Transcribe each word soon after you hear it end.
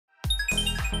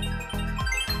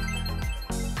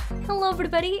Hello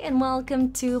everybody and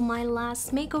welcome to my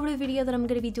last makeover video that I'm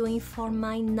gonna be doing for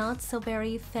my not so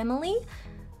very family.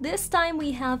 This time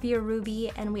we have here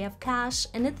Ruby and we have Cash,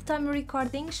 and at the time of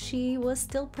recording she was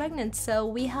still pregnant, so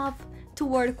we have to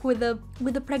work with a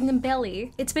pregnant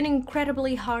belly. It's been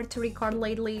incredibly hard to record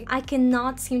lately. I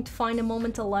cannot seem to find a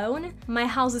moment alone. My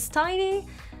house is tiny.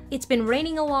 It's been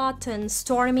raining a lot and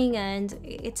storming and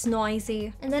it's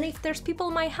noisy. And then if there's people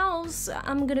in my house,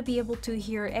 I'm gonna be able to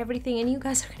hear everything and you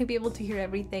guys are gonna be able to hear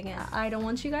everything. And I don't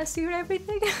want you guys to hear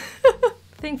everything.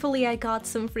 Thankfully I got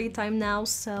some free time now,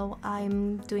 so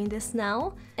I'm doing this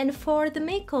now. And for the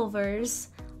makeovers,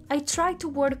 I tried to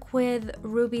work with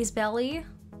Ruby's belly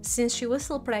since she was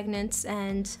still pregnant,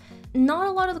 and not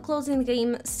a lot of the clothes in the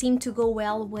game seem to go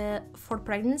well for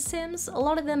pregnant sims. A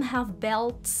lot of them have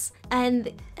belts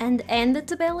and end at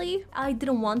the belly. I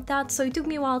didn't want that, so it took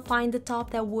me a while to find the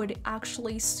top that would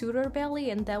actually suit her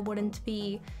belly and that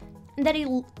it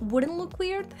wouldn't look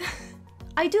weird.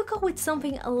 I do go with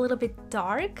something a little bit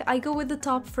dark. I go with the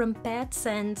top from Pets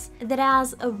and that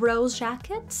has a rose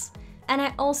jacket, and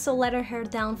I also let her hair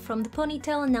down from the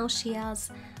ponytail, and now she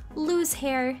has loose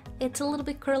hair. It's a little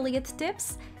bit curly at the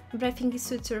tips, but I think it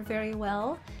suits her very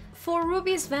well. For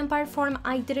Ruby's vampire form,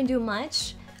 I didn't do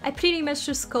much. I pretty much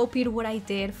just copied what I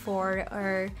did for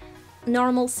her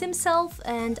normal sim self,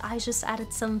 and I just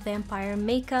added some vampire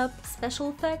makeup, special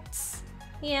effects.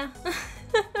 Yeah.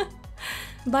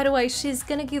 By the way, she's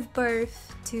gonna give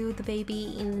birth to the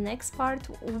baby in the next part,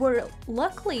 where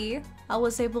luckily I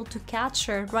was able to catch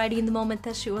her right in the moment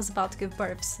that she was about to give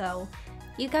birth, so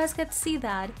you guys get to see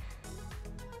that.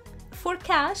 For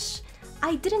Cash,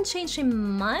 I didn't change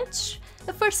him much.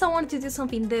 At first I wanted to do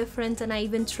something different and I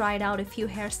even tried out a few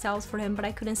hairstyles for him, but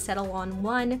I couldn't settle on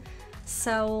one.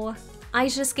 So I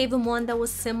just gave him one that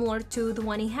was similar to the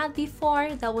one he had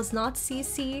before, that was not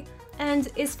CC. And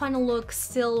his final look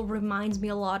still reminds me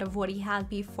a lot of what he had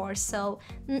before, so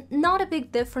not a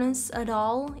big difference at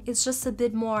all. It's just a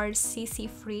bit more CC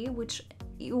free, which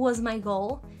was my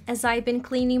goal, as I've been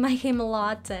cleaning my game a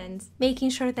lot and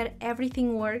making sure that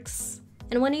everything works.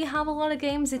 And when you have a lot of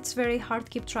games, it's very hard to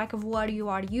keep track of what you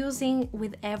are using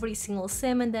with every single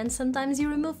sim, and then sometimes you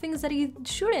remove things that you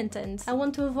shouldn't, and I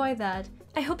want to avoid that.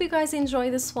 I hope you guys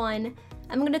enjoy this one.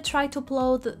 I'm gonna try to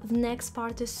upload the next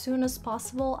part as soon as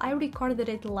possible. I recorded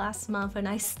it last month and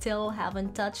I still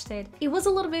haven't touched it. It was a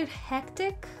little bit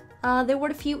hectic. There were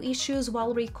a few issues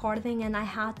while recording and I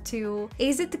had to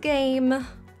exit the game,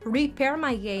 repair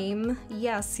my game.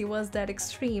 Yes, it was that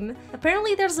extreme.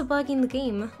 Apparently there's a bug in the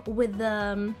game with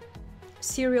the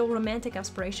serial romantic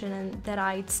aspiration and that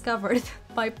I discovered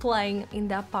by playing in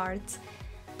that part.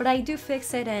 But I do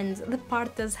fix it and the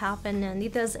part does happen and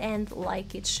it does end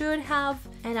like it should have,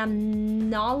 and I'm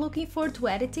not looking forward to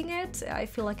editing it. I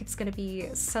feel like it's gonna be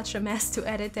such a mess to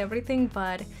edit everything,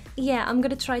 but yeah, I'm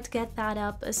gonna try to get that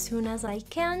up as soon as I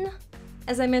can.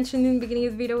 As I mentioned in the beginning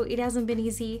of the video, it hasn't been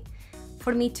easy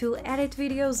for me to edit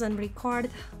videos and record.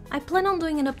 I plan on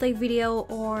doing an update video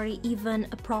or even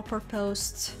a proper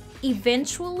post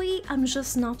eventually. I'm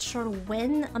just not sure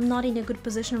when. I'm not in a good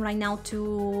position right now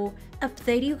to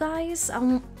update you guys.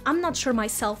 I'm not sure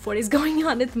myself what is going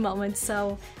on at the moment,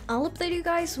 so I'll update you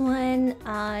guys when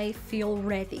I feel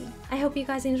ready. I hope you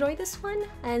guys enjoy this one,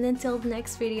 and until the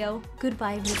next video,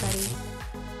 goodbye everybody.